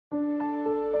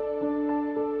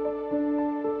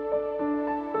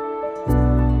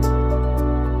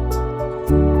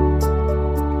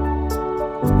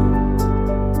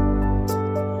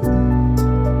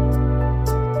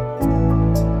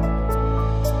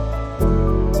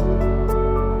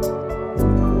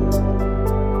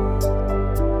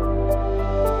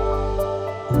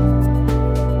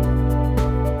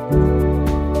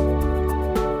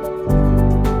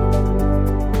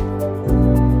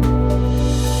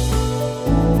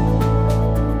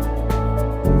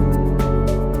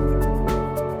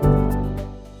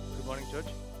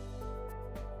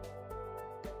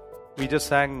just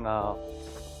sang,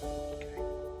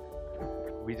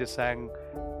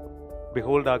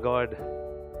 Behold our God.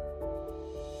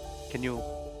 Can you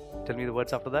tell me the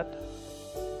words after that?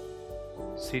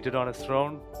 Seated on his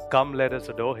throne, come let us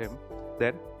adore him.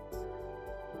 Then,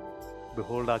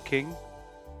 behold our King.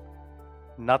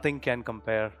 Nothing can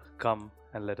compare. Come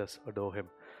and let us adore him.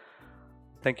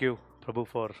 Thank you, Prabhu,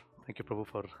 for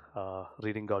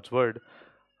reading God's word.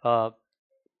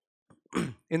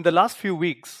 In the last few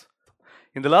weeks,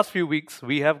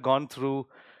 we have gone through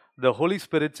the Holy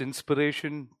Spirit's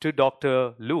inspiration to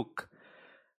Dr. Luke,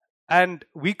 and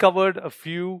we covered a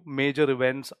few major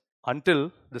events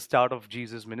until the start of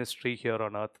Jesus' ministry here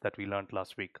on earth that we learned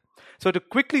last week. So to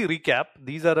quickly recap,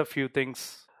 these are a few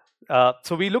things.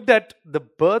 So we looked at the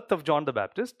birth of John the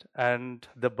Baptist and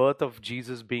the birth of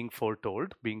Jesus being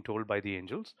told by the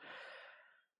angels.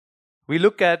 We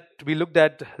looked at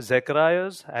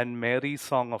Zechariah's and Mary's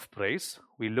song of praise.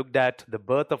 We looked at the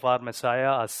birth of our Messiah,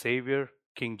 our Savior,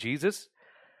 King Jesus.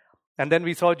 And then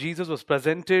we saw Jesus was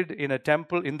presented in the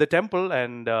temple,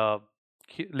 and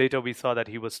later we saw that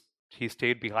he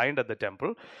stayed behind at the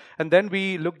temple. And then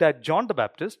we looked at John the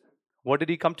Baptist. What did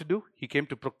he come to do? He came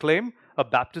to proclaim a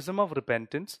baptism of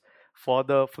repentance for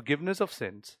the forgiveness of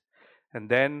sins. And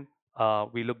then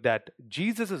we looked at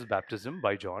Jesus' baptism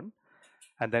by John,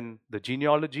 and then the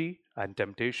genealogy and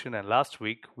temptation. And last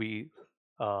week we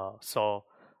saw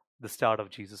the start of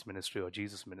Jesus' ministry, or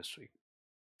Jesus' ministry.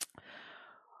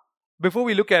 Before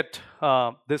we look at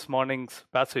this morning's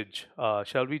passage,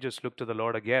 shall we just look to the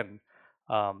Lord again?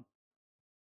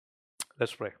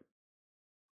 Let's pray.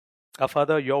 Our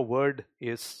Father, your word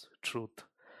is truth.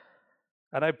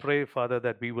 And I pray, Father,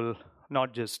 that we will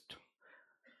not just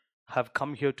have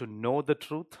come here to know the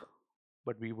truth,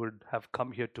 but we would have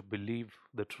come here to believe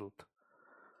the truth.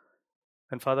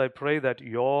 And Father, I pray that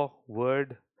your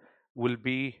word will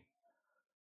be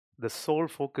the sole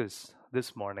focus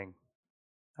this morning.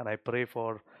 And I pray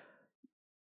for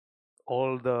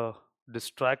all the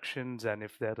distractions, and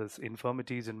if there is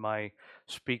infirmities in my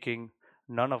speaking,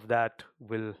 none of that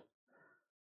will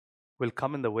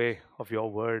come in the way of your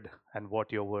word and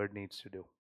what your word needs to do.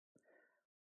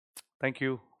 Thank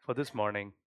you for this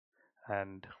morning,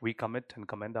 and we commit and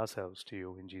commend ourselves to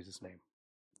you in Jesus' name.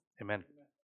 Amen.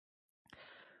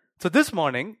 So this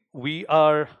morning, we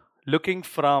are looking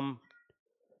from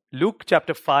Luke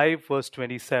chapter 5, verse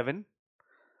 27.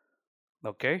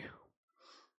 Okay.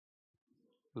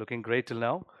 Looking great till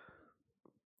now.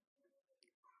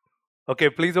 Okay,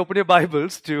 please open your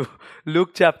Bibles to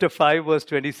Luke chapter 5, verse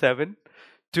 27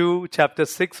 to chapter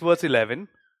 6, verse 11.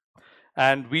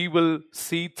 And we will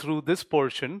see through this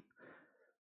portion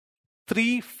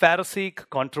 3 Pharisaic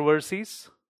controversies,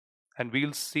 and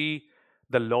we'll see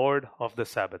the Lord of the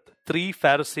Sabbath. 3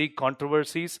 Pharisaic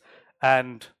controversies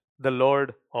and the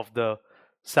Lord of the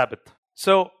Sabbath.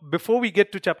 So before we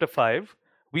get to chapter 5,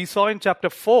 we saw in chapter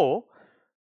 4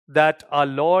 that our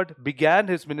Lord began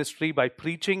his ministry by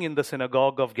preaching in the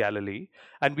synagogue of Galilee,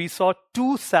 and we saw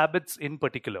 2 Sabbaths in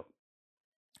particular.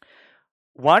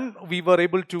 One we were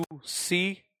able to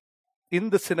see in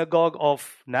the synagogue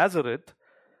of Nazareth,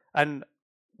 and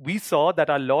we saw what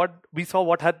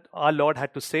our Lord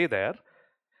had to say there,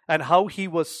 and how he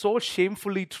was so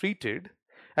shamefully treated.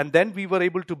 And then we were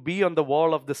able to be on the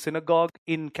wall of the synagogue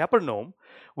in Capernaum,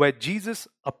 where Jesus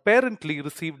apparently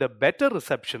received a better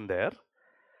reception there.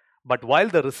 But while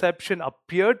the reception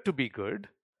appeared to be good,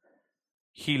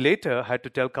 he later had to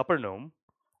tell Capernaum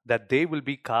that they will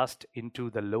be cast into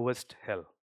the lowest hell.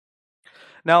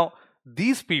 Now,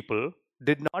 these people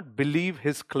did not believe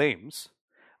his claims.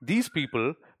 These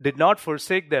people did not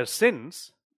forsake their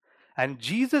sins. And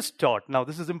Jesus taught, now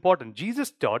this is important,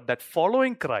 Jesus taught that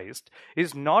following Christ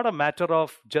is not a matter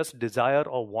of just desire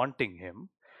or wanting him.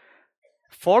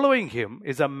 Following him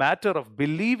is a matter of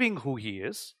believing who he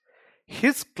is,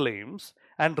 his claims,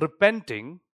 and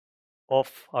repenting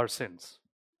of our sins.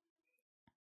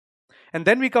 And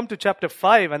then we come to chapter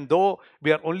 5, and though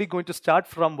we are only going to start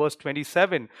from verse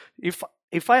 27,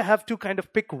 if I have to kind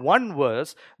of pick one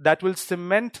verse that will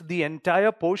cement the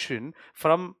entire portion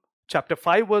from chapter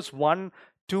 5, verse 1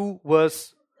 to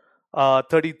verse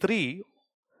 33,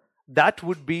 that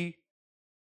would be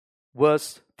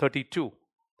verse 32.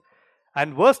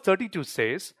 And verse 32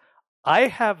 says, I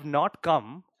have not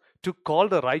come to call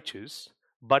the righteous,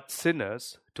 but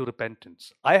sinners to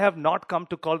repentance. I have not come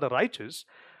to call the righteous,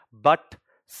 but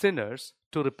sinners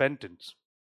to repentance.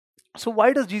 So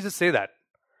why does Jesus say that?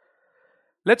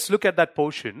 Let's look at that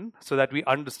portion so that we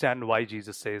understand why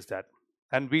Jesus says that.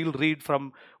 And we'll read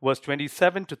from verse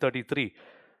 27 to 33.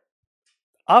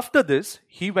 After this,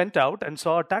 he went out and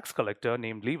saw a tax collector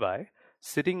named Levi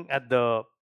sitting at the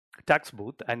tax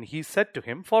booth, and he said to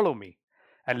him, "Follow me."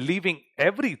 And leaving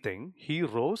everything, he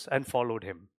rose and followed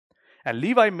him. And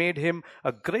Levi made him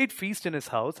a great feast in his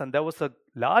house, and there was a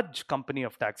large company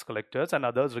of tax collectors and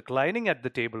others reclining at the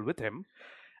table with him.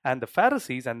 And the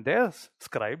Pharisees and their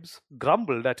scribes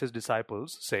grumbled at his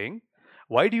disciples, saying,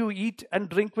 "Why do you eat and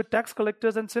drink with tax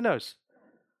collectors and sinners?"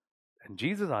 And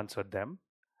Jesus answered them,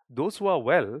 "Those who are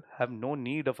well have no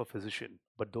need of a physician,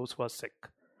 but those who are sick.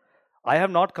 I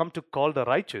have not come to call the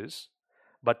righteous,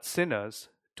 but sinners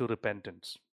to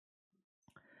repentance."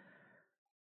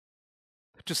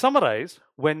 To summarize,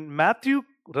 when Matthew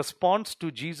responds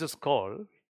to Jesus' call,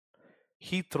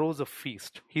 he throws a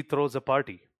feast, he throws a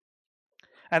party.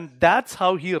 And that's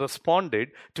how he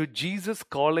responded to Jesus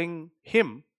calling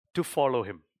him to follow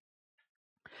him.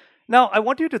 Now, I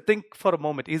want you to think for a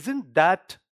moment, isn't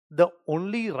that the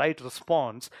only right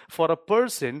response for a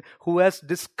person who has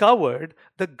discovered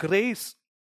the grace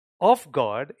of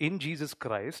God in Jesus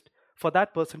Christ, for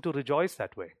that person to rejoice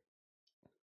that way?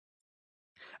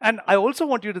 And I also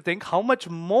want you to think, how much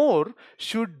more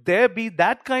should there be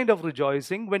that kind of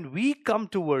rejoicing when we come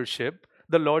to worship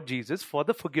the Lord Jesus for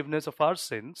the forgiveness of our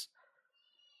sins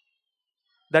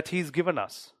that He's given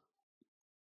us?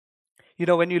 You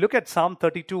know, when you look at Psalm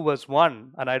 32 verse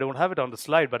 1, and I don't have it on the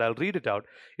slide, but I'll read it out.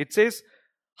 It says,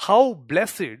 "How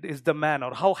blessed is the man,"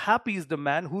 or how happy is the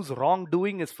man whose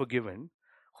wrongdoing is forgiven,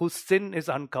 whose sin is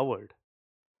uncovered.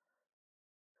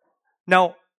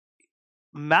 Now,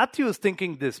 Matthew is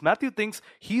thinking this. Matthew thinks,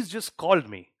 he's just called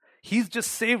me. He's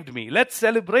just saved me. Let's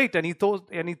celebrate. And he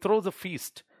throws a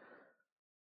feast.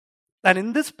 And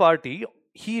in this party,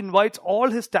 he invites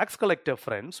all his tax collector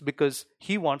friends because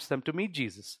he wants them to meet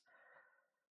Jesus.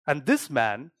 And this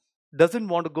man doesn't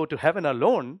want to go to heaven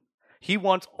alone. He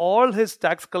wants all his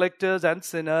tax collectors and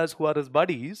sinners who are his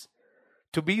buddies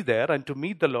to be there and to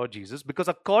meet the Lord Jesus, because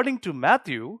according to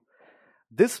Matthew,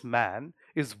 this man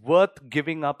is worth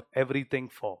giving up everything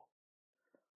for.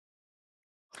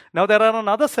 Now, there are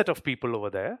another set of people over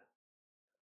there,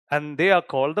 and they are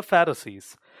called the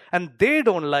Pharisees. And they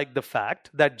don't like the fact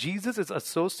that Jesus is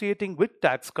associating with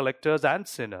tax collectors and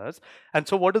sinners. And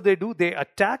so what do? They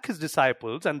attack his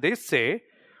disciples and they say,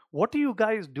 "What are you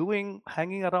guys doing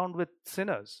hanging around with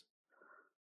sinners?"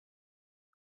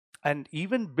 And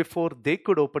even before they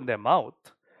could open their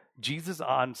mouth, Jesus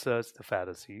answers the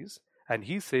Pharisees. And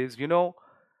he says,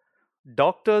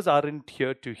 doctors aren't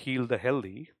here to heal the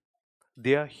healthy.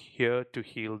 They are here to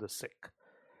heal the sick.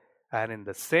 And in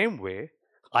the same way,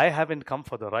 I haven't come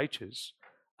for the righteous.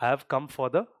 I have come for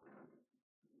the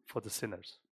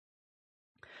sinners.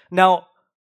 Now,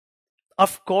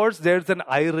 of course, there's an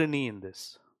irony in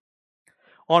this.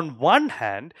 On one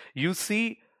hand, you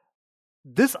see,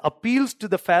 this appeals to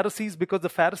the Pharisees because the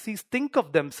Pharisees think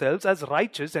of themselves as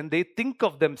righteous and they think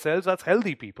of themselves as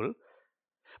healthy people.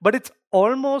 But it's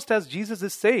almost as Jesus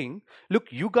is saying,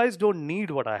 look, you guys don't need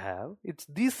what I have. It's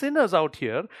these sinners out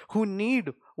here who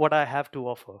need what I have to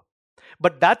offer.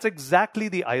 But that's exactly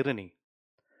the irony.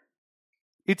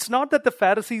 It's not that the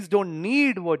Pharisees don't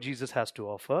need what Jesus has to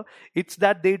offer. It's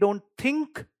that they don't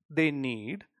think they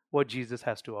need what Jesus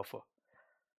has to offer.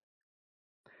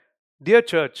 Dear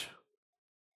church,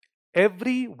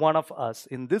 every one of us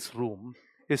in this room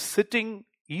is sitting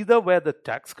either where the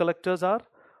tax collectors are,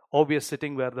 or we are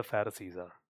sitting where the Pharisees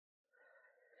are.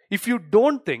 If you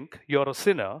don't think you're a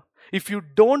sinner, if you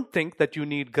don't think that you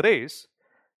need grace,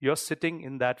 you're sitting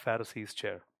in that Pharisee's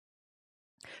chair.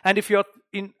 And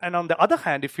on the other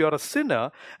hand, if you're a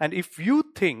sinner, and if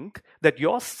you think that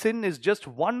your sin is just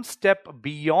one step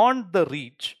beyond the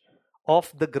reach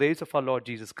of the grace of our Lord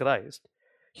Jesus Christ,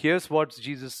 here's what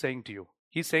Jesus is saying to you.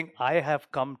 He's saying, I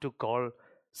have come to call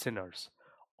sinners,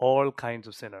 all kinds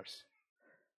of sinners.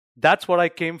 That's what I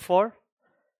came for.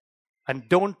 And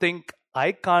don't think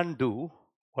I can't do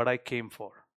what I came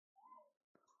for.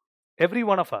 Every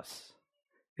one of us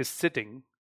is sitting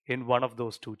in one of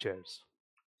those two chairs.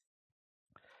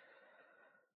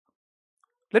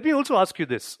 Let me also ask you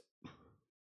this.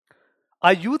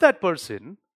 Are you that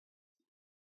person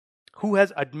who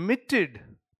has admitted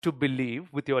to believe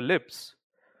with your lips,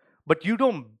 but you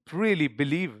don't really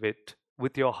believe it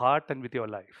with your heart and with your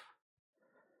life?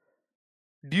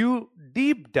 Do you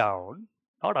deep down,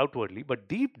 not outwardly, but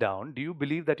deep down, do you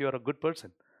believe that you're a good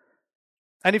person?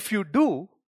 And if you do,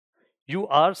 you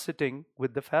are sitting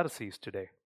with the Pharisees today.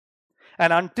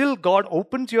 And until God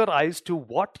opens your eyes to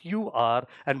what you are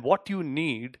and what you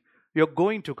need, you're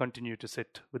going to continue to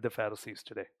sit with the Pharisees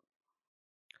today.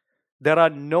 There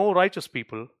are no righteous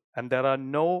people and there are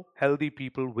no healthy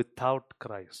people without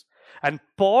Christ. And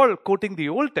Paul, quoting the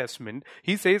Old Testament,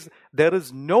 he says, there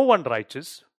is no one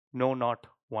righteous, no, not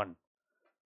one.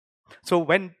 So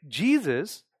when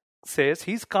Jesus says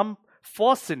he's come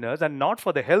for sinners and not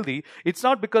for the healthy, it's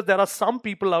not because there are some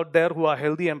people out there who are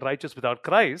healthy and righteous without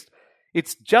Christ.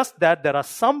 It's just that there are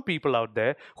some people out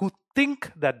there who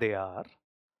think that they are.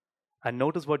 And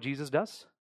notice what Jesus does.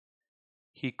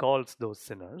 He calls those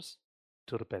sinners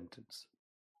to repentance.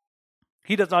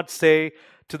 He does not say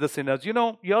to the sinners,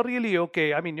 you're really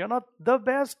okay. I mean, you're not the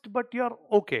best, but you're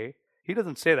okay. He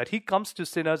doesn't say that. He comes to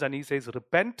sinners and he says,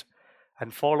 repent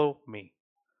and follow me.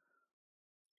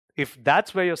 If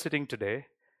that's where you're sitting today,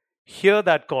 hear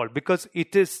that call, because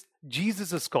it is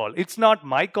Jesus' call. It's not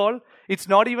my call. It's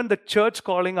not even the church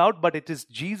calling out, but it is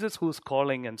Jesus who's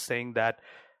calling and saying that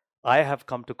I have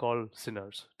come to call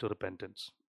sinners to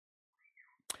repentance.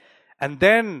 And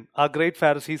then our great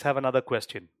Pharisees have another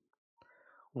question.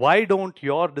 Why don't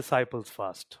your disciples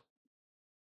fast?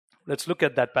 Let's look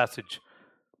at that passage.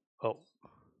 Oh,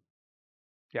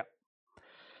 yeah.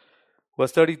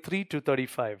 Verse 33 to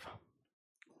 35.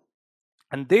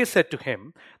 And they said to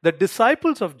him, the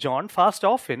disciples of John fast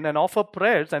often and offer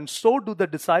prayers, and so do the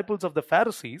disciples of the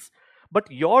Pharisees,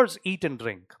 but yours eat and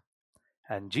drink.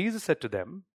 And Jesus said to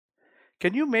them,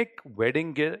 can you make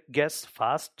wedding guests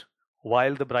fast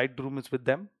while the bridegroom is with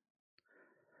them?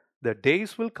 The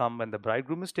days will come when the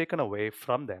bridegroom is taken away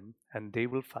from them, and they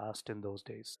will fast in those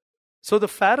days. So the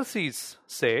Pharisees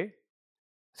say,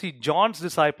 see, John's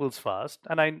disciples fast,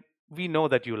 and we know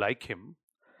that you like him.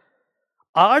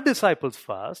 Our disciples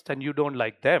fast, and you don't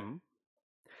like them.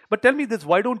 But tell me this,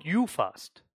 why don't you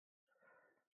fast?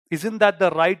 Isn't that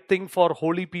the right thing for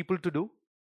holy people to do?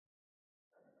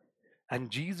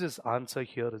 And Jesus' answer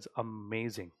here is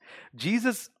amazing.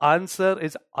 Jesus' answer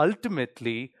is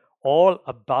ultimately all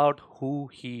about who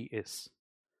he is.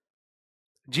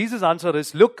 Jesus' answer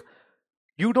is, look,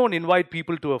 you don't invite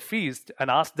people to a feast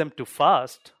and ask them to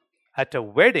fast. At a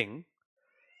wedding,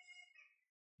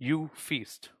 you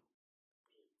feast.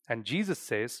 And Jesus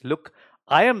says, look,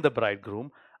 I am the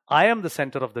bridegroom. I am the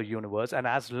center of the universe. And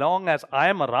as long as I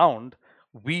am around,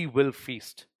 we will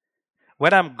feast.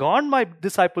 When I'm gone, my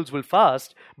disciples will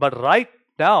fast. But right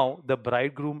now, the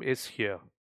bridegroom is here.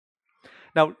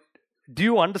 Now, do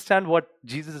you understand what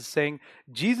Jesus is saying?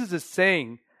 Jesus is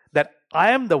saying that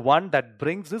I am the one that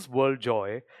brings this world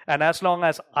joy. And as long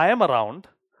as I am around,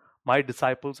 my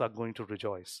disciples are going to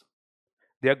rejoice.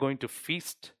 They are going to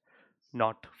feast,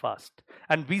 not fast.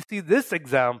 And we see this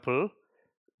example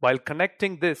while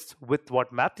connecting this with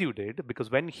what Matthew did, because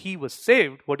when he was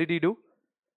saved, what did he do?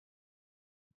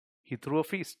 He threw a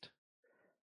feast,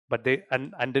 but they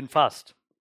didn't fast.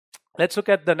 Let's look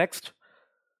at the next.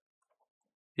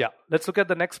 Let's look at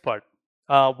the next part.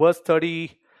 Verse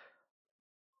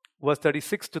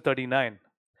 36 to 39.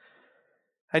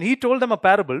 And he told them a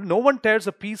parable. No one tears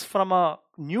a piece from a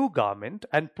new garment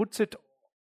and puts it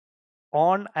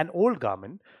on an old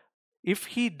garment. If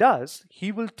he does,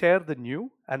 he will tear the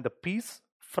new, and the piece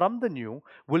from the new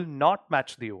will not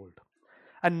match the old.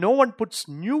 And no one puts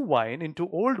new wine into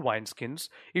old wineskins.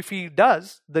 If he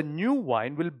does, the new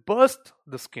wine will burst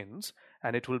the skins,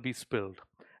 and it will be spilled,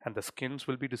 and the skins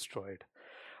will be destroyed.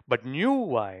 But new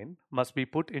wine must be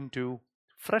put into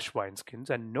fresh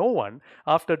wineskins, and no one,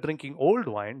 after drinking old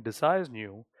wine, desires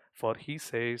new, for he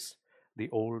says, the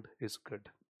old is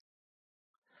good.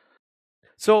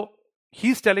 So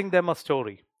he's telling them a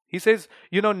story. He says,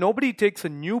 nobody takes a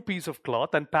new piece of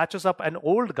cloth and patches up an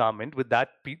old garment with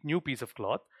that new piece of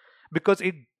cloth, because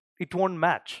it won't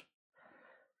match.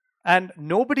 And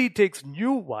nobody takes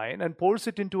new wine and pours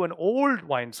it into an old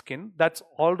wineskin that's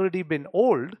already been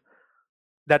old,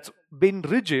 that's been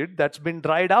rigid, that's been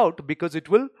dried out, because it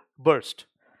will burst.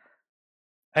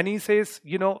 And he says,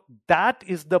 that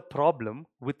is the problem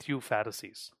with you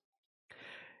Pharisees.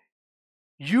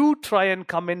 You try and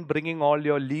come in bringing all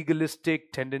your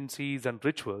legalistic tendencies and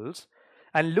rituals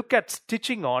and look at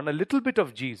stitching on a little bit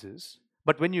of Jesus,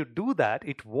 but when you do that,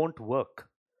 it won't work.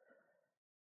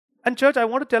 And church, I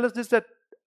want to tell us this, that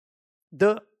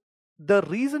the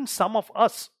reason some of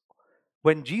us,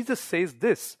 when Jesus says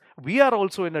this, we are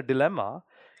also in a dilemma,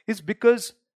 is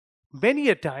because many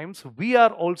a times we are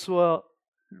also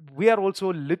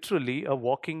literally a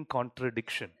walking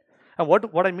contradiction. And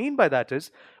what I mean by that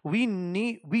is, we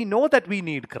know that we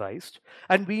need Christ,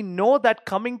 and we know that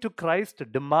coming to Christ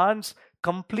demands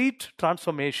complete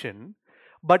transformation,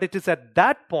 but it is at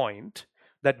that point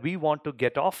that we want to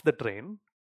get off the train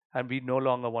and we no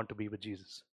longer want to be with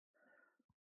Jesus.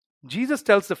 Jesus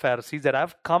tells the Pharisees that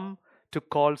I've come to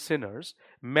call sinners,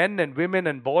 men and women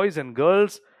and boys and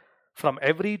girls from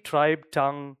every tribe,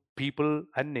 tongue, people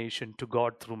and nation to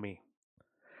God through me.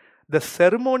 The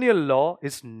ceremonial law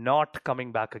is not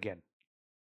coming back again.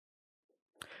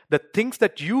 the things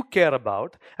that you care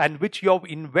about and which you have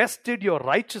invested your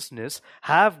righteousness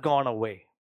have gone away.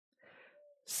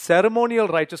 Ceremonial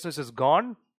righteousness is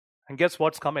gone, and guess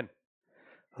what's coming?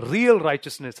 Real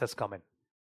righteousness has come in.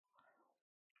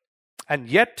 And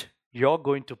yet, you're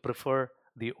going to prefer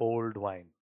the old wine.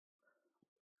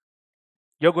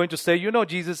 You're going to say,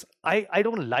 Jesus, I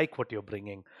don't like what you're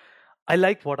bringing. I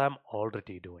like what I'm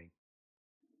already doing.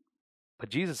 But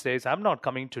Jesus says, I'm not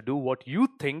coming to do what you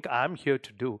think I'm here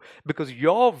to do, because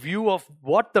your view of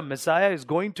what the Messiah is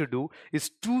going to do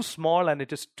is too small and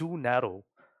it is too narrow.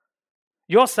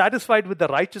 You're satisfied with the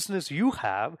righteousness you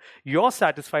have. You're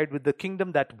satisfied with the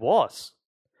kingdom that was.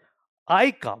 I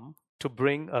come to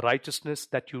bring a righteousness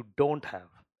that you don't have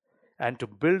and to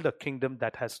build a kingdom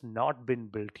that has not been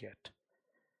built yet.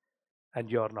 And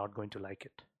you're not going to like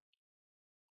it.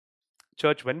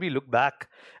 Church, when we look back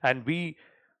and we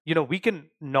can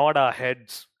nod our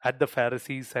heads at the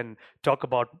Pharisees and talk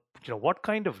about, what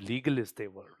kind of legalists they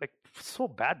were. Like, so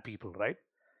bad people, right?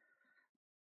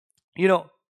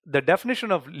 The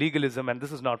definition of legalism, and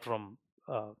this is not from,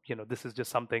 this is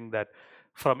just something that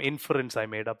from inference I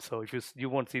made up. So if you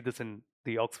won't see this in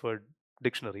the Oxford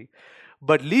Dictionary.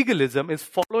 But legalism is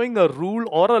following a rule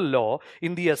or a law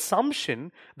in the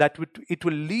assumption that it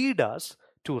will lead us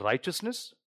to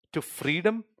righteousness, to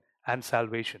freedom, and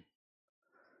salvation.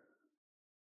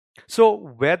 So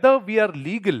whether we are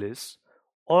legalists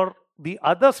or the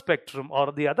other spectrum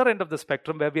or the other end of the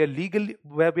spectrum where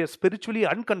we are spiritually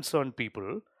unconcerned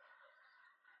people,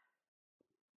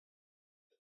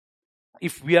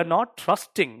 if we are not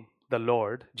trusting the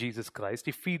Lord Jesus Christ,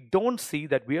 if we don't see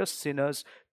that we are sinners,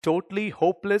 totally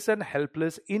hopeless and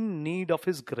helpless in need of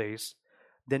His grace,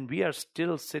 then we are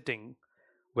still sitting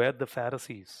where the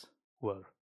Pharisees were.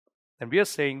 And we are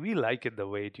saying we like it the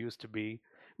way it used to be.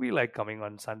 We like coming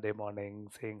on Sunday morning,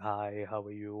 saying, hi, how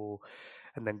are you?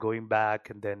 And then going back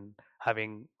and then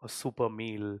having a super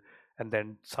meal and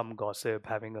then some gossip,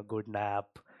 having a good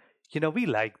nap. We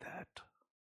like that.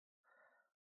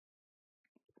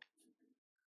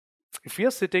 If we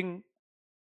are sitting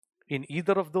in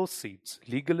either of those seats,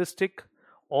 legalistic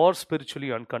or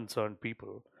spiritually unconcerned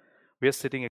people, we are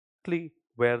sitting exactly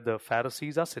where the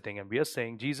Pharisees are sitting, and we are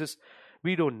saying, Jesus,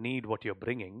 we don't need what you're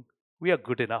bringing. We are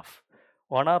good enough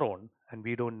on our own, and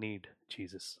we don't need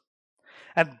Jesus.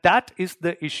 And that is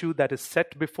the issue that is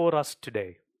set before us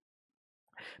today.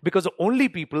 Because the only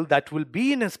people that will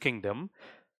be in His kingdom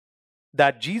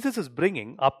that Jesus is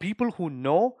bringing are people who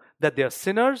know that they are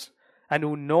sinners and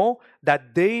who know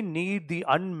that they need the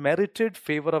unmerited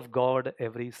favor of God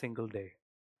every single day.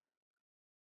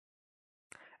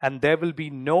 And there will be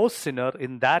no sinner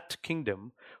in that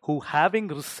kingdom who, having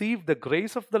received the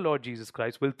grace of the Lord Jesus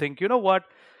Christ, will think, you know what?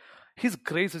 His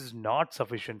grace is not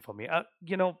sufficient for me.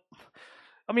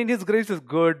 His grace is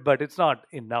good, but it's not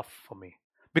enough for me.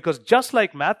 Because just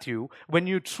like Matthew, when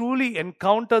you truly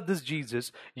encounter this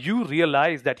Jesus, you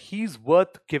realize that He's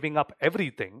worth giving up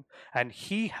everything, and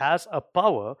He has a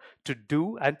power to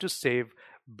do and to save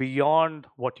beyond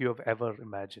what you have ever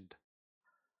imagined.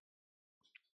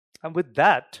 And with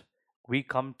that, we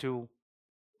come to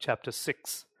chapter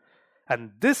 6.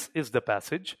 And this is the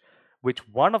passage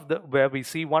where we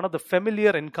see one of the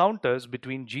familiar encounters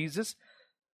between Jesus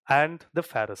and the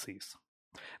Pharisees.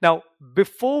 Now,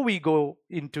 before we go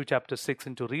into chapter 6,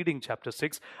 into reading chapter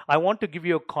 6, I want to give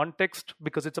you a context,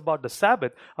 because it's about the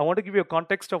Sabbath. I want to give you a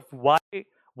context of what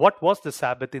was the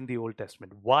Sabbath in the Old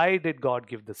Testament? Why did God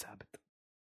give the Sabbath?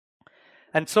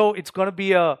 And so it's going to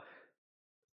be a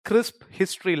crisp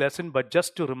history lesson, but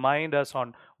just to remind us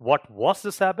on what was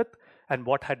the Sabbath and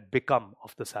what had become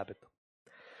of the Sabbath.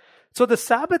 So the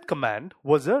Sabbath command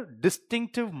was a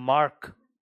distinctive mark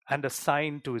and a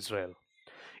sign to Israel.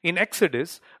 In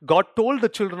Exodus, God told the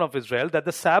children of Israel that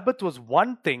the Sabbath was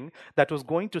one thing that was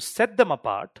going to set them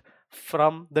apart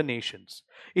from the nations.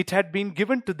 It had been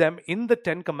given to them in the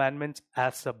 10 Commandments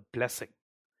as a blessing.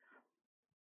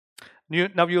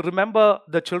 Now you remember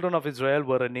the children of Israel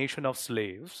were a nation of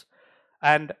slaves,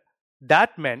 and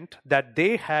that meant that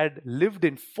they had lived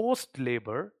in forced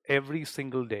labor every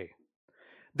single day.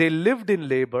 They lived in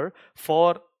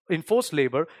forced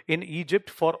labor in Egypt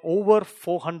for over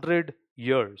 400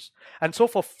 years. And so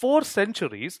for 4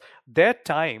 centuries, their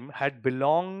time had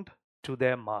belonged to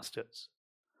their masters.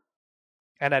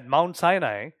 And at Mount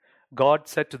Sinai, God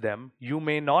said to them, you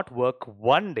may not work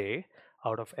one day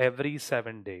out of every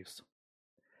 7 days.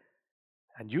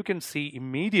 And you can see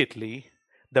immediately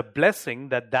the blessing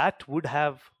that would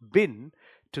have been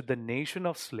to the nation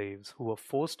of slaves who were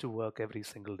forced to work every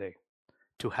single day,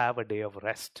 to have a day of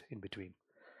rest in between.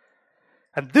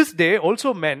 And this day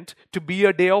also meant to be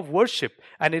a day of worship,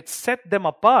 and it set them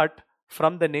apart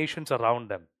from the nations around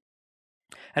them.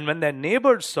 And when their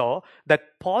neighbors saw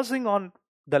that pausing on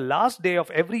the last day of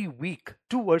every week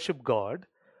to worship God,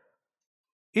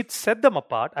 it set them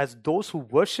apart as those who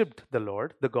worshipped the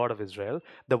Lord, the God of Israel,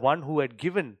 the one who had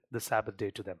given the Sabbath day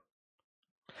to them.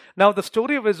 Now, the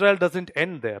story of Israel doesn't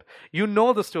end there. You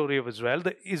know the story of Israel.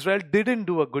 Israel didn't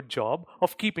do a good job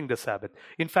of keeping the Sabbath.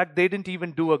 In fact, they didn't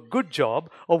even do a good job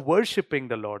of worshipping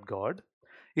the Lord God.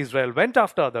 Israel went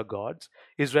after other gods.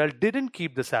 Israel didn't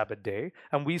keep the Sabbath day.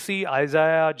 And we see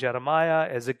Isaiah, Jeremiah,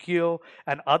 Ezekiel,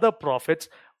 and other prophets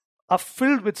are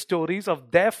filled with stories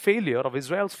of their failure, of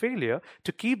Israel's failure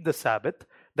to keep the Sabbath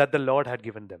that the Lord had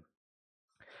given them.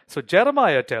 So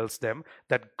Jeremiah tells them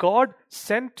that God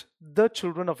sent the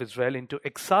children of Israel into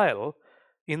exile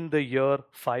in the year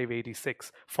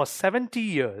 586 for 70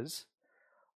 years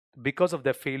because of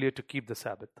their failure to keep the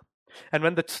Sabbath. And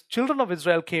when the children of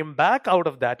Israel came back out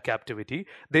of that captivity,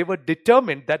 they were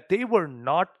determined that they were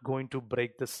not going to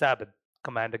break the Sabbath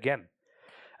command again.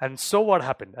 And so what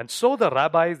happened? And so the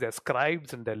rabbis, their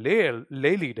scribes, and their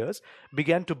lay leaders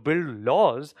began to build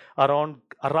laws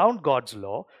around God's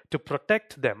law to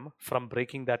protect them from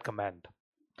breaking that command.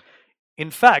 In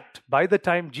fact, by the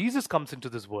time Jesus comes into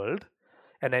this world,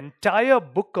 an entire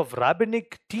book of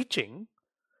rabbinic teaching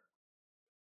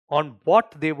on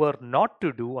what they were not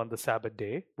to do on the Sabbath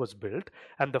day was built,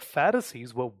 and the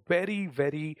Pharisees were very,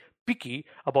 very picky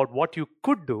about what you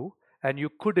could do and you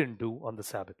couldn't do on the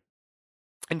Sabbath.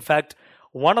 In fact,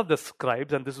 one of the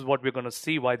scribes, and this is what we're going to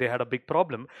see why they had a big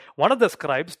problem, one of the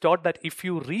scribes taught that if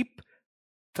you reap,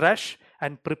 thresh,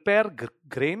 and prepare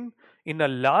grain in a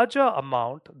larger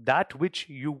amount, that which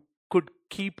you could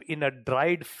keep in a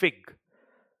dried fig,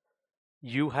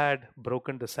 you had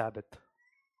broken the Sabbath.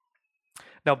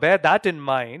 Now bear that in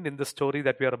mind in the story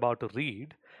that we are about to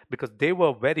read, because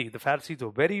the Pharisees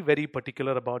were very, very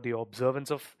particular about the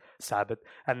observance of Sabbath,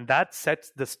 and that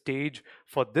sets the stage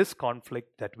for this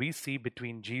conflict that we see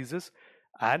between Jesus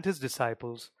and his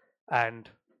disciples and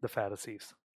the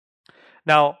Pharisees.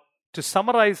 Now, to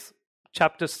summarize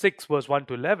chapter 6, verse 1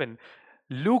 to 11,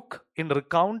 Luke, in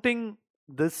recounting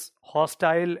this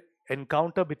hostile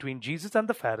encounter between Jesus and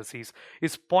the Pharisees,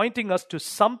 is pointing us to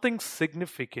something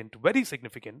significant, very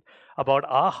significant, about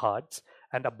our hearts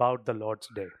and about the Lord's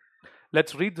day.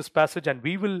 Let's read this passage, and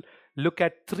we will look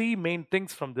at three main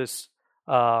things from this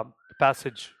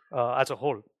passage as a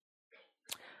whole.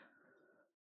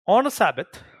 On a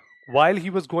Sabbath, while he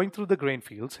was going through the grain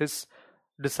fields, his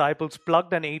disciples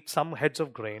plucked and ate some heads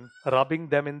of grain, rubbing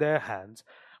them in their hands.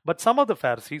 But some of the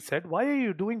Pharisees said, "Why are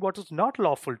you doing what is not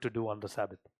lawful to do on the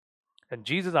Sabbath?" And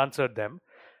Jesus answered them,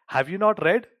 "Have you not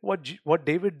read what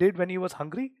David did when he was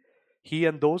hungry? He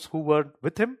and those who were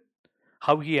with him?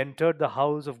 How he entered the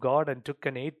house of God and took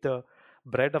and ate the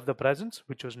bread of the presence,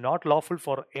 which was not lawful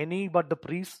for any but the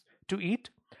priests to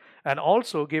eat, and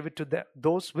also gave it to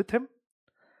those with him?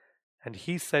 And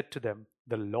he said to them,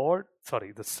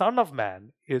 the Son of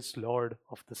Man is Lord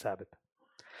of the Sabbath."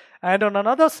 And on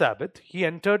another Sabbath, he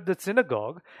entered the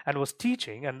synagogue and was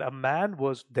teaching, and a man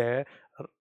was there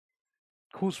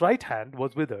whose right hand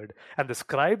was withered. And the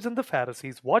scribes and the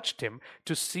Pharisees watched him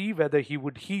to see whether he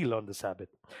would heal on the Sabbath,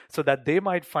 so that they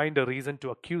might find a reason to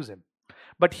accuse him.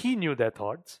 But he knew their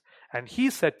thoughts, and he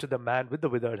said to the man with the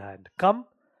withered hand, "Come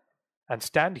and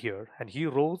stand here." And he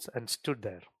rose and stood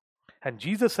there. And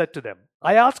Jesus said to them,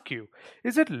 "I ask you,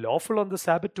 is it lawful on the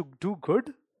Sabbath to do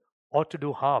good or to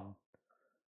do harm?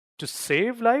 To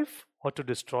save life or to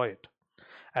destroy it?"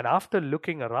 And after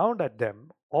looking around at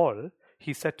them all,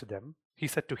 he said to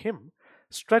him,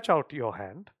 "Stretch out your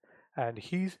hand." And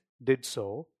he did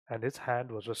so, and his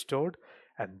hand was restored.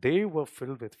 And they were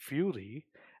filled with fury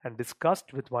and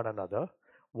discussed with one another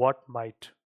what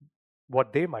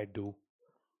they might do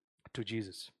to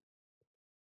Jesus.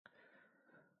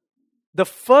 The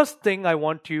first thing I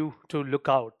want you to look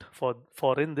out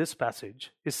for in this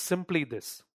passage is simply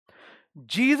this.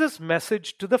 Jesus'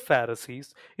 message to the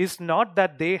Pharisees is not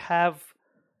that they have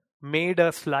made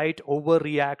a slight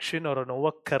overreaction or an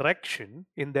overcorrection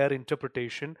in their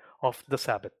interpretation of the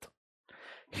Sabbath.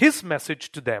 His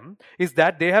message to them is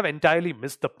that they have entirely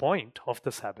missed the point of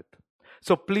the Sabbath.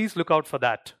 So please look out for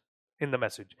that in the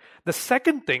message. The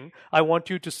second thing I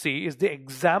want you to see is the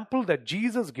example that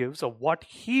Jesus gives of what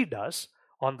he does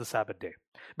on the Sabbath day.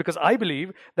 Because I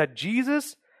believe that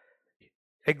Jesus'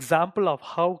 example of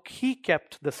how he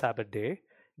kept the Sabbath day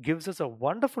gives us a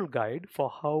wonderful guide for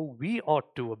how we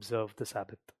ought to observe the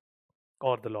Sabbath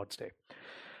or the Lord's Day.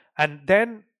 And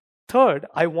then third,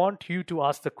 I want you to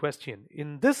ask the question,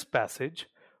 in this passage,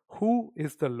 who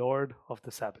is the Lord of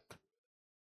the Sabbath?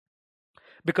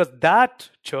 Because that,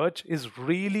 church, is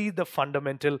really the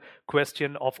fundamental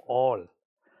question of all.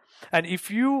 And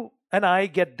if you and I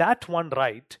get that one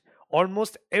right,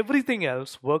 almost everything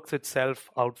else works itself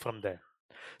out from there.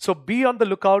 So be on the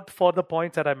lookout for the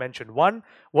points that I mentioned. One,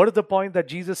 what is the point that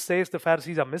Jesus says the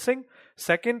Pharisees are missing?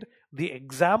 Second, the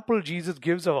example Jesus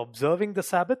gives of observing the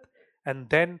Sabbath. And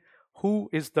then, who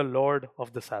is the Lord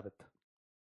of the Sabbath?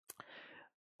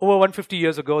 Over 150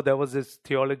 years ago, there was this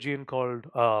theologian called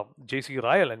J.C.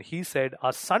 Ryle, and he said,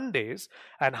 our Sundays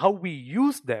and how we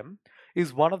use them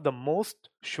is one of the most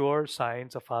sure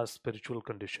signs of our spiritual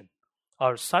condition.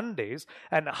 Our Sundays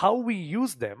and how we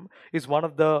use them is one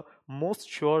of the most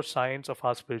sure signs of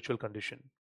our spiritual condition.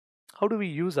 How do we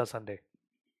use our Sunday?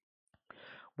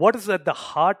 What is at the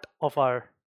heart of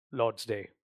our Lord's Day?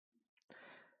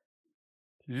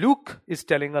 Luke is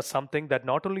telling us something that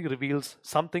not only reveals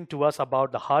something to us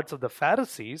about the hearts of the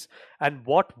Pharisees and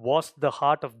what was the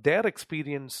heart of their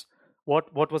experience,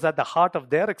 what was at the heart of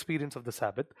their experience of the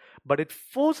Sabbath, but it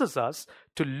forces us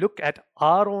to look at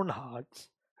our own hearts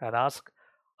and ask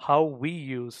how we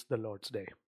use the Lord's Day.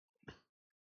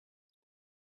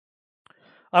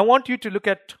 I want you to look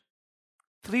at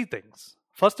three things.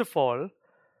 First of all,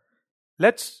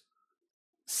 let's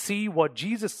see what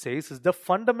Jesus says is the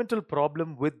fundamental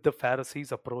problem with the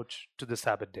Pharisees' approach to the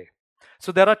Sabbath day.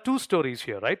 So there are two stories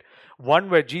here, right? One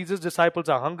where Jesus' disciples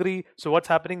are hungry. So what's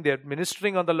happening? They're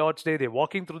ministering on the Lord's day. They're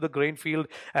walking through the grain field.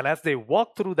 And as they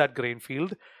walk through that grain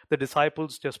field, the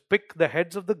disciples just pick the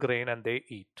heads of the grain and they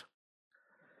eat.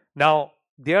 Now,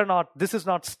 this is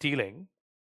not stealing.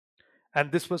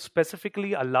 And this was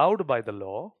specifically allowed by the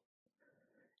law.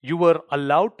 You were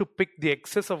allowed to pick the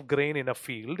excess of grain in a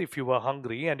field if you were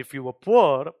hungry, and if you were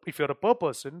poor, if you're a poor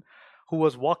person who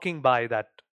was walking by that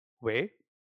way.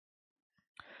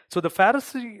 So the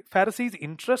Pharisees,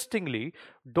 interestingly,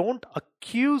 don't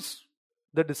accuse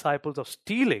the disciples of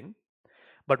stealing,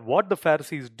 but what the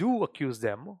Pharisees do accuse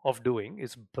them of doing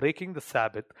is breaking the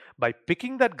Sabbath by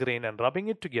picking that grain and rubbing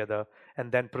it together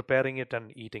and then preparing it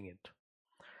and eating it.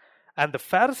 And the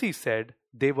Pharisees said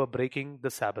they were breaking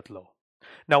the Sabbath law.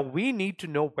 Now, we need to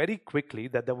know very quickly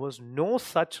that there was no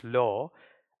such law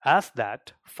as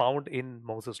that found in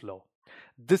Moses' law.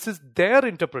 This is their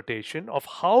interpretation of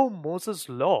how Moses'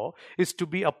 law is to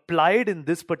be applied in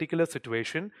this particular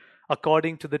situation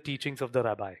according to the teachings of the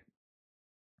rabbi.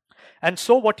 And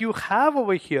so what you have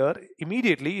over here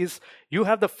immediately is you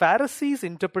have the Pharisees'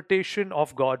 interpretation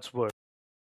of God's word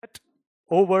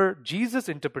over Jesus'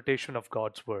 interpretation of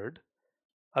God's word.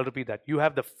 I'll repeat that. You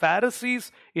have the Pharisees'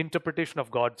 interpretation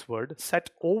of God's word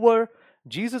set over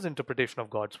Jesus' interpretation of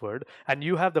God's word, and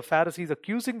you have the Pharisees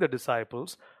accusing the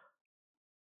disciples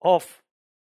of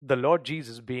the Lord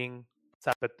Jesus being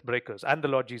Sabbath breakers and the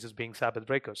Lord Jesus being Sabbath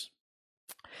breakers.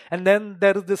 And then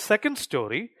there is the second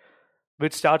story,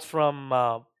 which starts from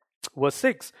verse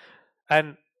 6.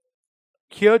 And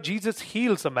here Jesus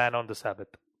heals a man on the Sabbath.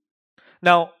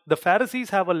 Now, the Pharisees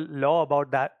have a law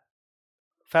about that.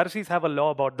 Pharisees have a law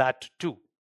about that too.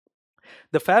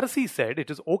 The Pharisees said it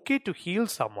is okay to heal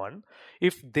someone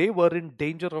if they were in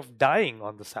danger of dying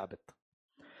on the Sabbath.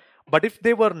 But if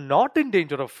they were not in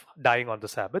danger of dying on the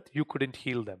Sabbath, you couldn't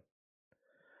heal them.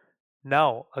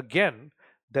 Now, again,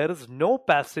 there is no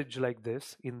passage like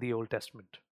this in the Old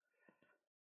Testament.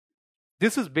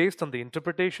 This is based on the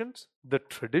interpretations, the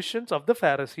traditions of the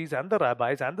Pharisees and the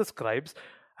rabbis and the scribes,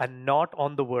 and not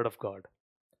on the Word of God.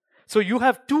 So you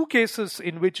have two cases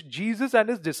in which Jesus and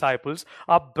his disciples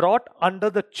are brought under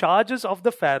the charges of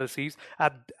the Pharisees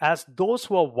as those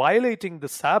who are violating the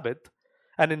Sabbath.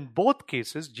 And in both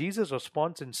cases, Jesus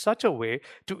responds in such a way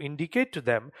to indicate to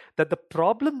them that the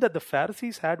problem that the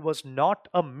Pharisees had was not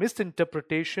a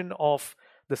misinterpretation of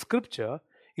the scripture.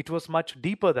 It was much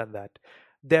deeper than that.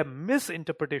 Their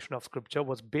misinterpretation of scripture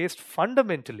was based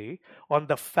fundamentally on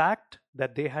the fact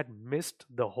that they had missed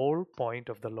the whole point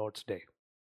of the Lord's day.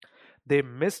 They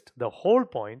missed the whole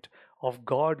point of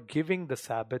God giving the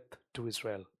Sabbath to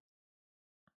Israel.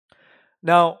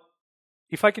 Now,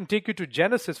 if I can take you to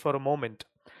Genesis for a moment.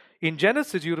 In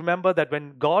Genesis, you remember that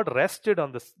when God rested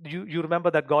on you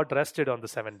remember that God rested on the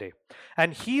seventh day.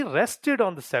 And he rested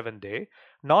on the seventh day,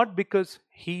 not because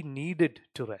he needed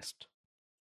to rest,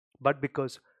 but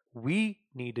because we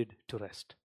needed to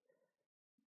rest.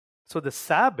 So the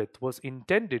Sabbath was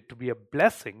intended to be a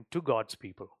blessing to God's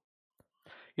people.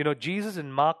 You know, Jesus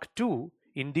in Mark 2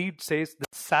 indeed says the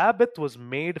Sabbath was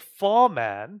made for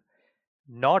man,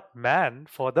 not man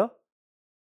for the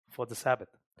Sabbath.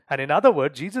 And in other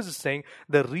words, Jesus is saying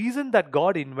the reason that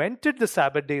God invented the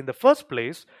Sabbath day in the first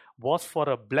place was for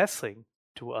a blessing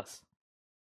to us.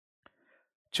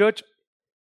 Church,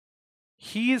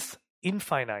 he is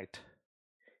infinite.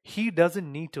 He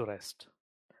doesn't need to rest.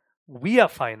 We are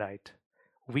finite.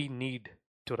 We need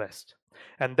to rest.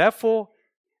 And therefore,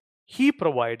 He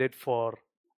provided for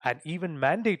and even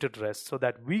mandated rest so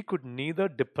that we could neither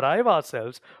deprive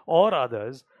ourselves or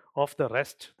others of the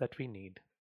rest that we need.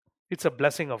 It's a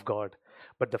blessing of God.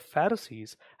 But the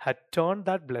Pharisees had turned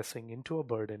that blessing into a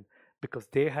burden because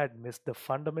they had missed the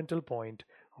fundamental point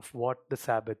of what the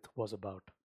Sabbath was about.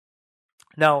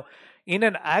 Now, in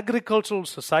an agricultural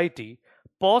society,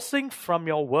 pausing from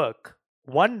your work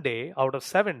one day out of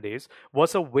 7 days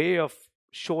was a way of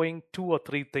showing 2 or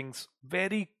 3 things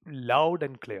very loud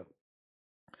and clear.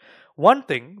 One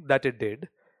thing that it did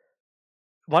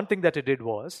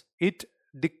was it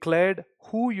declared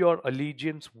who your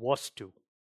allegiance was to.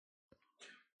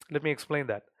 Let me explain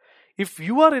that. If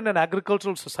you are in an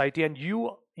agricultural society and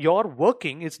your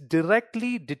working is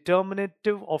directly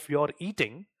determinative of your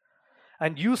eating,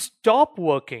 and you stop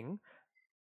working,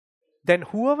 then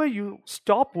whoever you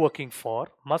stop working for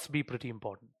must be pretty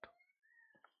important.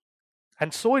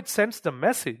 And so it sends the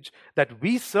message that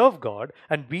we serve God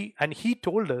and He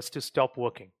told us to stop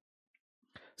working.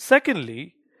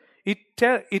 Secondly,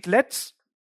 it lets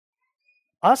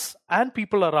us and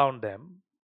people around them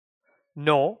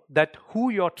know that who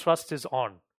your trust is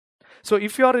on. So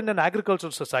if you're in an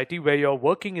agricultural society where your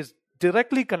working is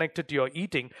directly connected to your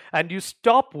eating and you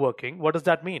stop working, what does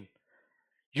that mean?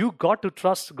 You got to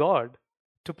trust God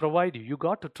to provide you. You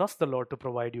got to trust the Lord to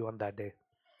provide you on that day.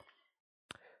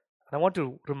 And I want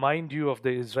to remind you of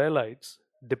the Israelites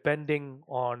depending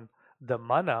on the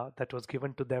manna that was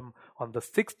given to them on the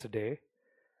 6th day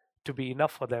to be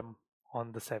enough for them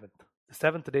on the 7th. The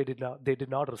 7th day they did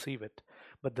not receive it,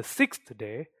 but the 6th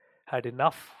day had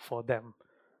enough for them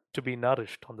to be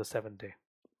nourished on the 7th day.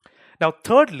 Now,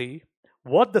 thirdly,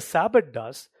 what the Sabbath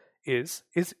does is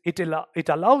it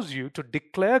allows you to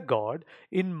declare God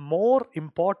in more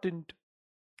important.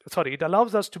 It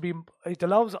allows us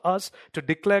to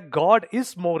declare God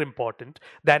is more important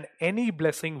than any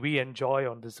blessing we enjoy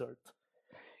on this earth,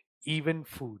 even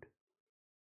food.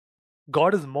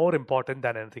 God is more important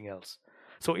than anything else.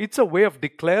 So it's a way of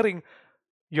declaring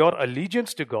your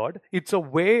allegiance to God. It's a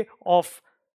way of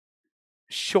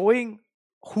showing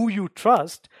who you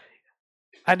trust,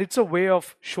 and it's a way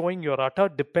of showing your utter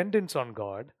dependence on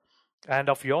God and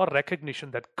of your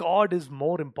recognition that God is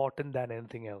more important than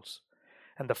anything else.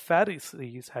 And the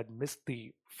Pharisees had missed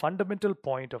the fundamental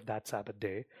point of that Sabbath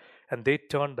day, and they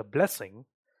turned the blessing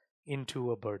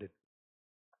into a burden.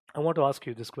 I want to ask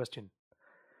you this question.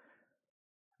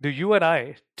 Do you and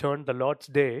I turn the Lord's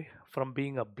day from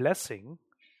being a blessing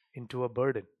into a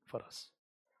burden for us?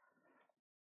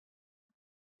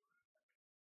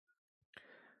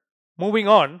 Moving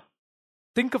on,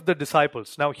 think of the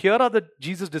disciples. Now, here are the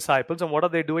Jesus disciples, and what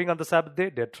are they doing on the Sabbath day?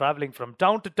 They're traveling from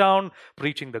town to town,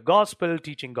 preaching the gospel,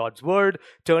 teaching God's word,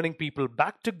 turning people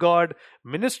back to God,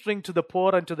 ministering to the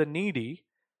poor and to the needy.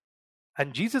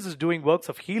 And Jesus is doing works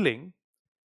of healing.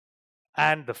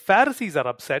 And the Pharisees are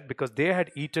upset because they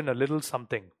had eaten a little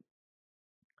something.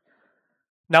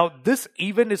 Now, this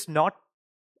even is not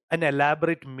an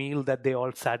elaborate meal that they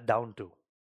all sat down to.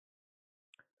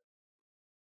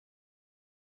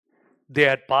 They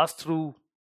had passed through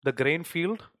the grain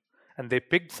field and they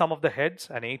picked some of the heads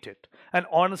and ate it. And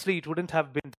honestly, it wouldn't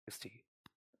have been tasty.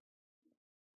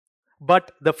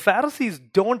 But the Pharisees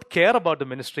don't care about the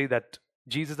ministry that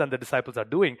Jesus and the disciples are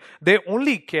doing. They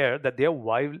only care that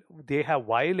they have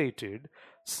violated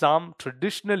some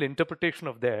traditional interpretation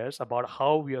of theirs about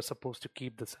how we are supposed to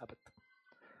keep the Sabbath.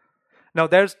 Now,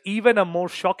 there's even a more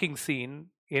shocking scene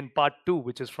in part 2,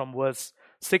 which is from verse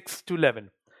 6 to 11.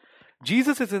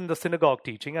 Jesus is in the synagogue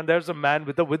teaching, and there's a man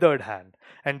with a withered hand.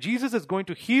 And Jesus is going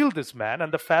to heal this man,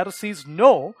 and the Pharisees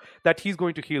know that he's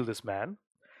going to heal this man.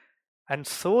 And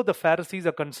so the Pharisees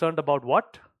are concerned about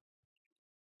what?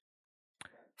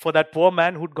 For that poor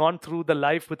man who'd gone through the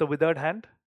life with a withered hand?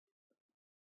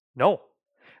 No.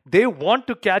 They want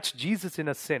to catch Jesus in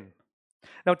a sin.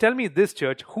 Now tell me this,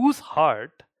 church, whose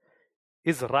heart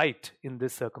is right in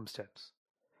this circumstance?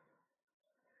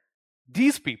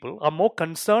 These people are more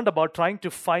concerned about trying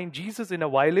to find Jesus in a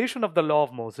violation of the law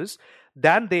of Moses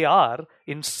than they are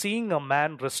in seeing a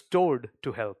man restored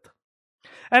to health.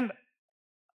 And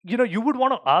you would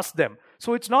want to ask them,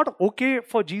 so it's not okay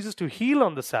for Jesus to heal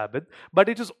on the Sabbath, but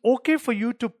it is okay for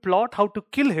you to plot how to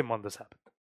kill him on the Sabbath.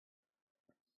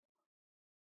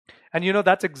 And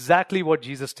that's exactly what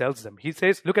Jesus tells them. He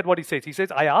says, look at what he says. He says,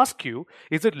 I ask you,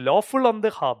 is it lawful on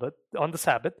the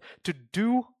Sabbath to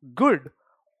do good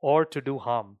or to do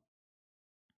harm?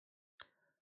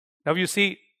 Now you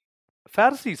see,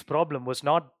 Pharisees' problem was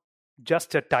not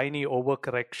just a tiny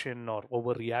overcorrection or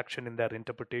overreaction in their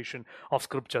interpretation of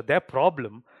Scripture. Their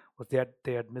problem was that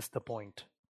they had missed the point.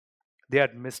 They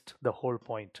had missed the whole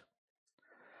point.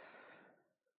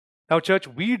 Now, church,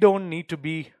 we don't need to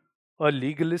be a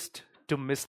legalist to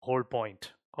miss the whole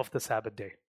point of the Sabbath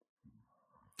day.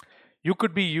 You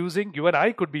and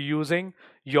I could be using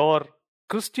your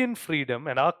Christian freedom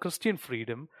and our Christian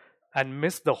freedom and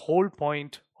miss the whole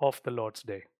point of the Lord's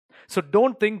day. So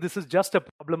don't think this is just a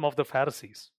problem of the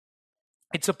Pharisees.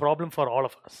 It's a problem for all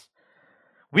of us.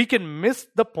 We can miss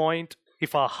the point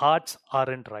if our hearts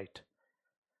aren't right.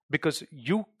 Because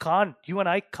you and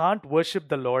I can't worship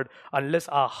the Lord unless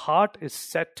our heart is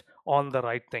set on the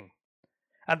right thing.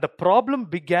 And the problem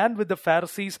began with the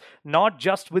Pharisees, not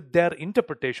just with their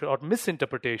interpretation or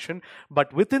misinterpretation,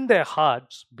 but within their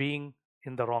hearts being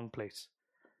in the wrong place.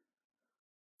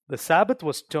 The Sabbath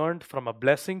was turned from a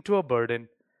blessing to a burden,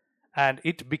 and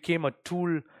it became a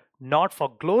tool not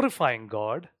for glorifying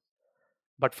God,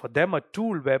 but for them a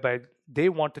tool whereby they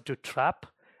wanted to trap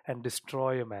and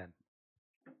destroy a man.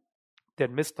 They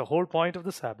had missed the whole point of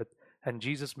the Sabbath, and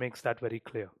Jesus makes that very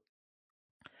clear.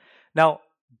 Now,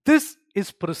 this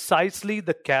is precisely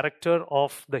the character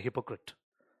of the hypocrite.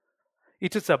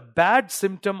 It is a bad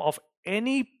symptom of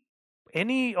any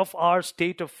of our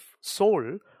state of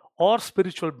soul or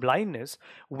spiritual blindness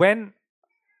when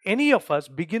any of us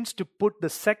begins to put the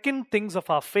second things of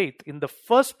our faith in the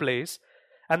first place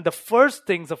and the first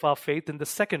things of our faith in the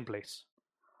second place.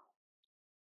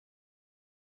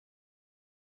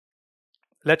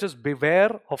 Let us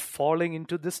beware of falling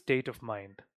into this state of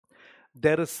mind.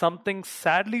 There is something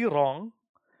sadly wrong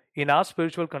in our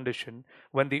spiritual condition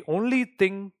when the only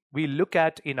thing we look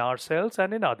at in ourselves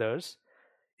and in others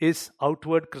is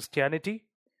outward Christianity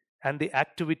and the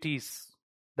activities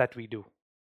that we do.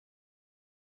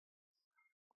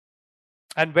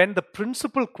 And when the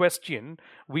principal question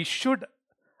we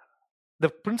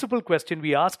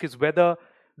ask is whether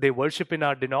they worship in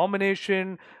our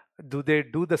denomination, do they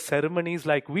do the ceremonies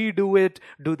like we do it,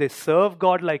 do they serve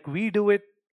God like we do it?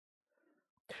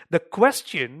 The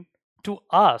question to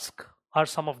ask are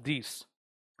some of these.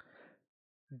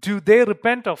 Do they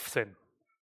repent of sin?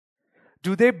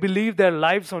 Do they believe their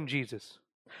lives on Jesus?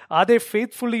 Are they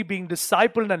faithfully being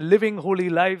discipled and living holy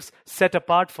lives set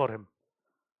apart for Him?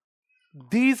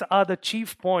 These are the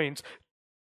chief points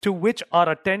to which our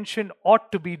attention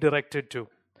ought to be directed to.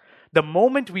 The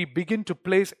moment we begin to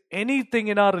place anything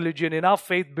in our religion, in our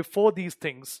faith before these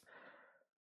things,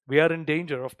 we are in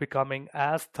danger of becoming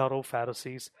as thorough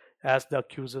Pharisees as the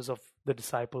accusers of the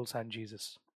disciples and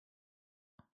Jesus.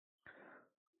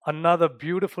 Another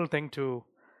beautiful thing to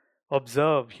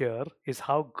observe here is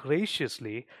how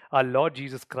graciously our Lord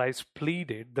Jesus Christ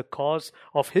pleaded the cause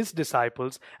of His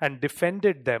disciples and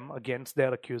defended them against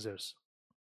their accusers.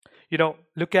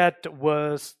 Look at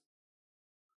verse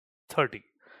 30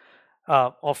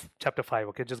 of chapter 5.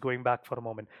 Okay, just going back for a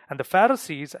moment. And the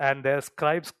Pharisees and their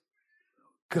scribes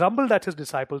grumbled at His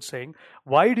disciples, saying,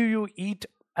 "Why do you eat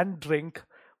and drink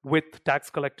with tax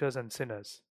collectors and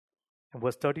sinners?" And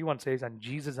verse 31 says, and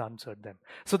Jesus answered them.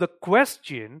 So the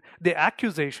question, the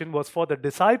accusation was for the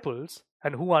disciples,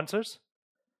 and who answers?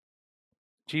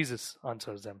 Jesus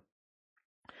answers them.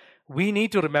 We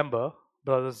need to remember,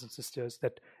 brothers and sisters,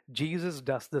 that Jesus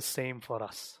does the same for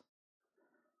us.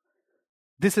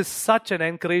 This is such an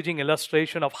encouraging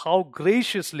illustration of how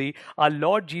graciously our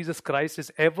Lord Jesus Christ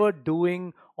is ever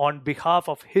doing on behalf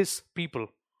of His people.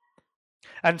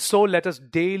 And so let us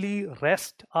daily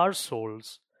rest our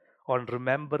souls on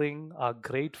remembering our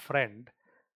great friend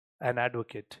and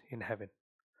advocate in heaven.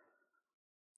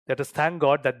 Let us thank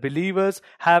God that believers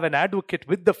have an advocate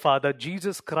with the Father,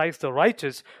 Jesus Christ the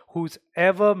righteous, who's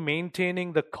ever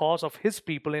maintaining the cause of His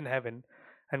people in heaven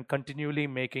and continually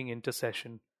making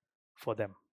intercession for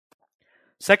them.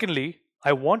 Secondly,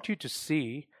 I want you to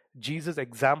see Jesus'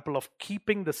 example of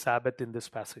keeping the Sabbath in this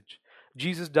passage.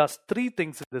 Jesus does three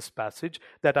things in this passage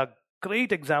that are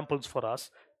great examples for us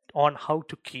on how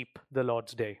to keep the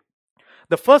Lord's day.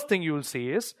 The first thing you will see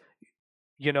is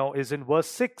in verse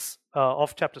 6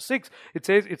 of chapter 6. It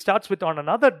says, it starts with, on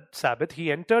another Sabbath,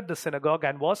 He entered the synagogue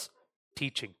and was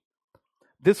teaching.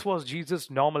 This was Jesus'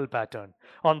 normal pattern.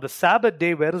 On the Sabbath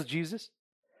day, where is Jesus?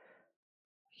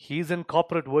 He's in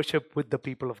corporate worship with the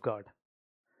people of God.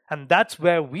 And that's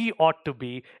where we ought to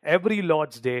be every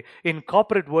Lord's Day, in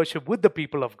corporate worship with the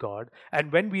people of God.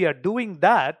 And when we are doing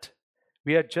that,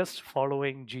 we are just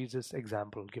following Jesus'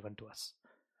 example given to us.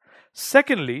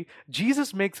 Secondly,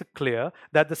 Jesus makes it clear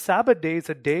that the Sabbath day is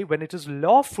a day when it is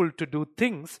lawful to do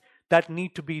things that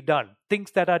need to be done,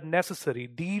 things that are necessary,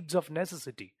 deeds of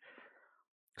necessity.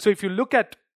 So if you look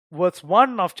at verse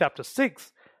 1 of chapter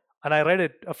 6, and I read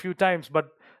it a few times, but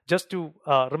just to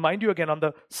remind you again, on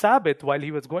the Sabbath, while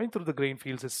he was going through the grain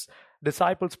fields, his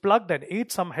disciples plucked and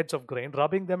ate some heads of grain,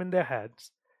 rubbing them in their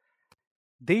heads.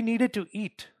 They needed to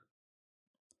eat.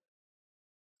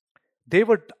 They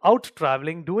were out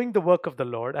traveling, doing the work of the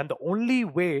Lord, and the only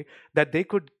way that they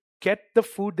could get the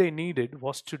food they needed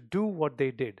was to do what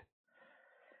they did.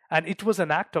 And it was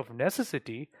an act of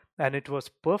necessity, and it was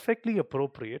perfectly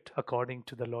appropriate according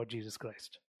to the Lord Jesus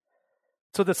Christ.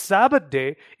 So the Sabbath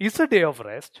day is a day of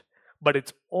rest, but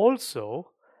it's also,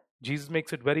 Jesus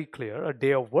makes it very clear, a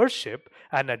day of worship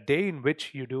and a day in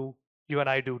which you and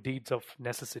I do deeds of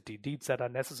necessity, deeds that are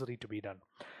necessary to be done.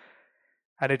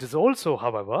 And it is also,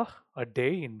 however, a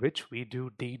day in which we do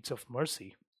deeds of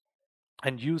mercy.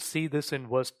 And you see this in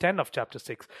verse 10 of chapter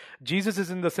 6. Jesus is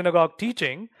in the synagogue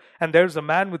teaching, and there's a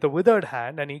man with a withered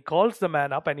hand, and he calls the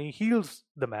man up and he heals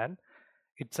the man.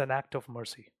 It's an act of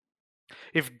mercy.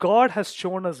 If God has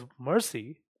shown us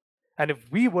mercy, and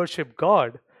if we worship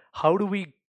God, how do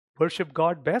we worship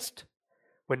God best?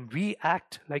 When we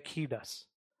act like He does.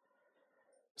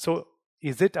 So,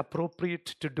 is it appropriate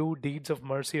to do deeds of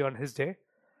mercy on His day?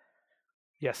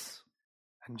 Yes.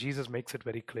 And Jesus makes it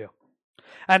very clear.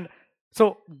 And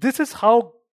so, this is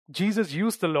how Jesus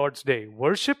used the Lord's day.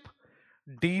 Worship,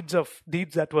 deeds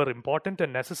that were important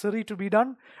and necessary to be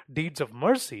done, deeds of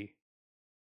mercy.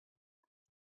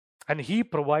 And He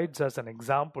provides us an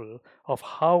example of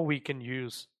how we can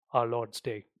use our Lord's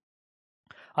day.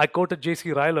 I quoted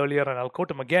J.C. Ryle earlier, and I'll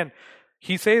quote him again.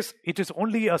 He says, it is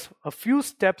only a few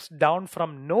steps down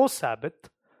from no Sabbath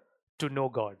to know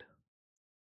God.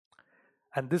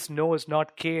 And this know is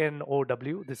not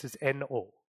K-N-O-W, this is N-O.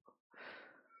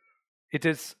 It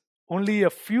is only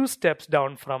a few steps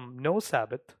down from no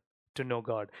Sabbath to know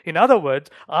God. In other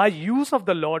words, our use of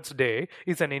the Lord's day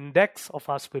is an index of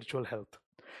our spiritual health.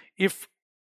 If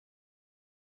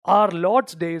our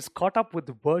Lord's day is caught up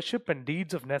with worship and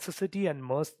deeds of necessity and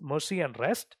mercy and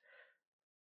rest,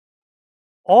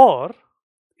 or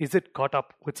is it caught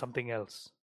up with something else?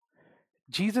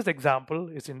 Jesus' example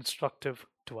is instructive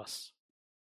to us.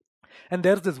 And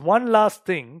there's this one last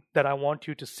thing that I want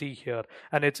you to see here,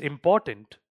 and it's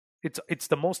important. It's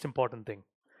the most important thing.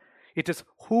 It is,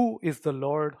 who is the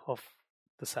Lord of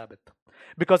the Sabbath?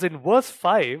 Because in verse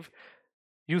 5,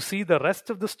 you see the rest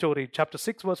of the story. Chapter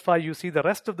 6, verse 5, you see the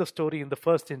rest of the story in the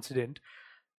first incident.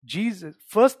 Jesus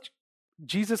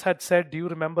had said, do you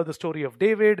remember the story of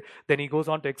David? Then he goes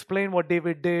on to explain what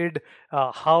David did,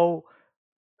 how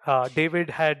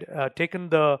David had taken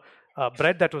the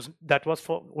bread that was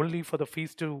only for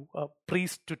the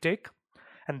priest to take.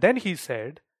 And then he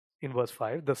said in verse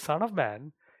 5, the Son of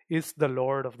Man is the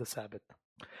Lord of the Sabbath.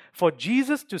 For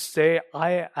Jesus to say,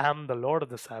 I am the Lord of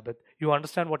the Sabbath, you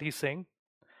understand what he's saying?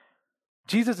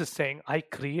 Jesus is saying, I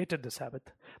created the Sabbath.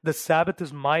 The Sabbath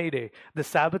is my day. The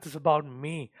Sabbath is about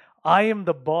me. I am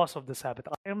the boss of the Sabbath.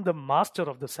 I am the master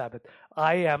of the Sabbath.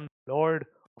 I am the Lord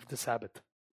of the Sabbath.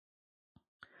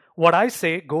 What I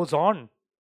say goes on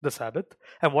the Sabbath,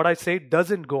 and what I say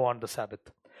doesn't go on the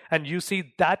Sabbath. And you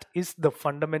see, that is the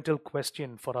fundamental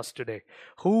question for us today.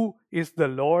 Who is the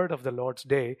Lord of the Lord's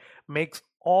day makes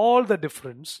all the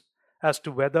difference as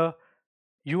to whether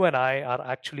you and I are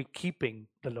actually keeping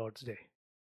the Lord's day.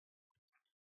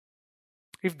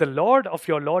 If the Lord of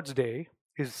your Lord's day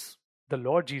is the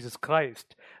Lord Jesus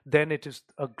Christ, then it is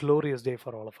a glorious day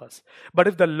for all of us. But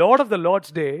if the Lord of the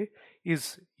Lord's day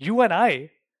is you and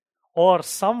I, or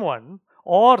someone,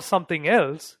 or something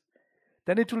else,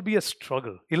 then it will be a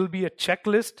struggle. It will be a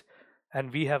checklist,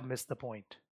 and we have missed the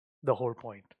point, the whole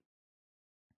point.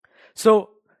 So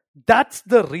that's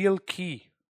the real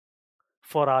key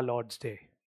for our Lord's day.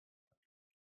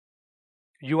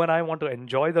 You and I want to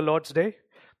enjoy the Lord's day.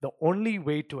 The only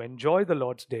way to enjoy the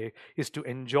Lord's day is to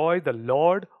enjoy the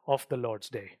Lord of the Lord's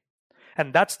day.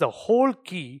 And that's the whole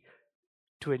key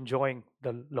to enjoying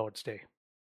the Lord's day.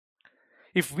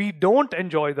 If we don't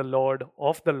enjoy the Lord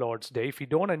of the Lord's day, if we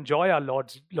don't enjoy our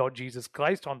Lord Jesus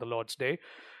Christ on the Lord's day,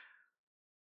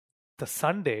 the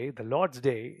Sunday, the Lord's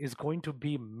day, is going to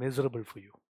be miserable for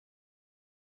you.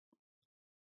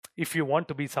 If you want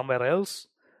to be somewhere else,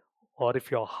 or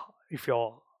if your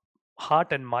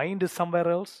heart and mind is somewhere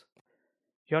else,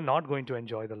 you're not going to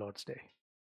enjoy the Lord's day.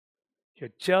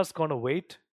 You're just going to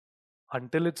wait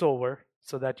until it's over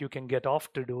so that you can get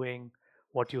off to doing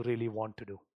what you really want to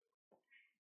do.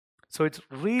 So it's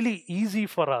really easy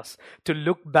for us to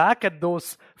look back at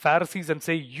those Pharisees and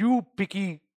say, you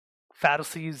picky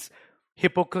Pharisees,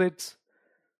 hypocrites.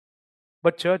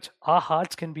 But church, our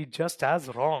hearts can be just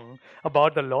as wrong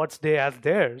about the Lord's day as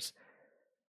theirs.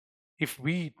 if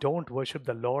we don't worship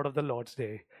the Lord of the Lord's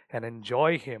Day and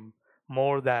enjoy Him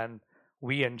more than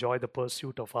we enjoy the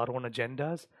pursuit of our own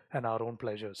agendas and our own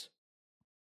pleasures.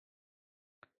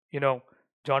 You know,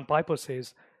 John Piper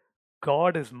says,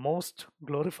 God is most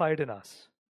glorified in us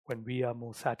when we are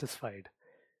most satisfied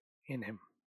in Him.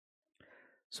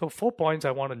 So, 4 points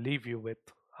I want to leave you with.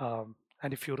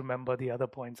 And if you remember the other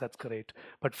points, that's great.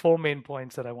 But 4 main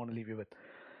points that I want to leave you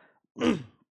with.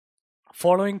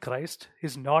 Following Christ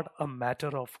is not a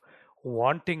matter of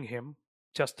wanting Him,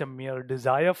 just a mere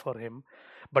desire for Him,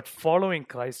 but following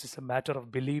Christ is a matter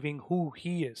of believing who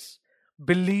He is,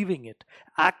 believing it,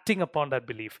 acting upon that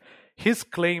belief, His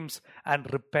claims,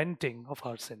 and repenting of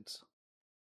our sins.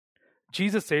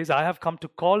 Jesus says, I have come to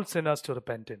call sinners to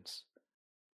repentance.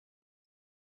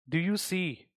 Do you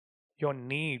see your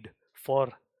need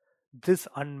for this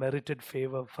unmerited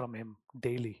favor from Him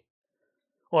daily?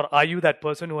 Or are you that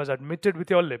person who has admitted with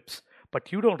your lips,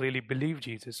 but you don't really believe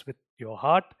Jesus with your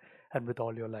heart and with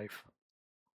all your life?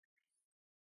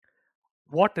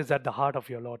 What is at the heart of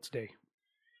your Lord's Day?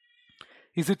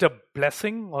 Is it a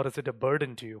blessing or is it a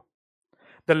burden to you?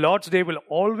 The Lord's Day will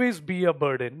always be a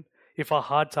burden if our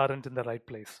hearts aren't in the right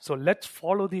place. So let's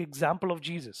follow the example of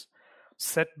Jesus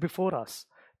set before us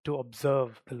to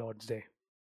observe the Lord's Day.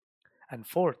 And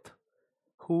fourth,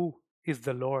 who is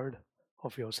the Lord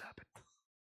of your Sabbath?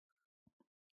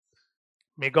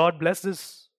 May God bless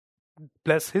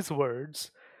His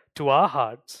words to our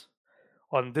hearts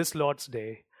on this Lord's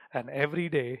Day and every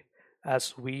day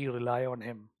as we rely on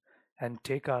Him and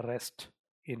take our rest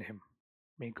in Him.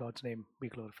 May God's name be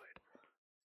glorified.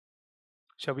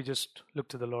 Shall we just look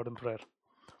to the Lord in prayer?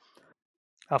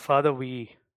 Our Father,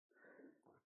 we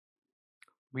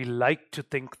like to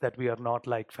think that we are not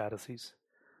like Pharisees.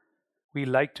 We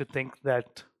like to think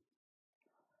that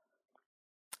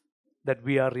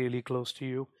we are really close to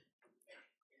you.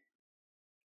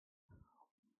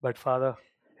 But Father,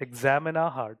 examine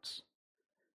our hearts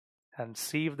and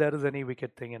see if there is any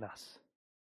wicked thing in us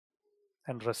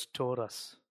and restore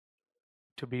us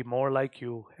to be more like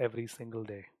you every single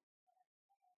day.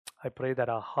 I pray that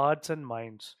our hearts and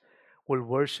minds will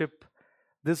worship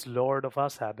this Lord of our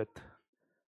Sabbath,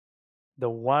 the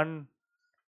one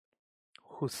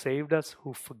who saved us,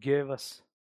 who forgave us,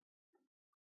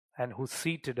 and who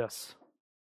seated us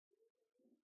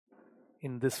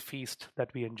in this feast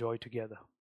that we enjoy together.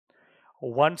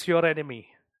 Once your enemy,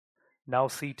 now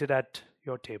seated at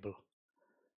your table.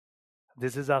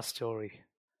 This is our story,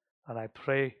 and I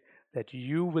pray that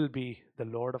you will be the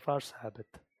Lord of our Sabbath.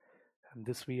 And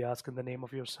this we ask in the name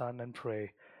of your Son and pray,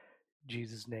 in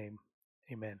Jesus' name,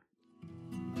 amen.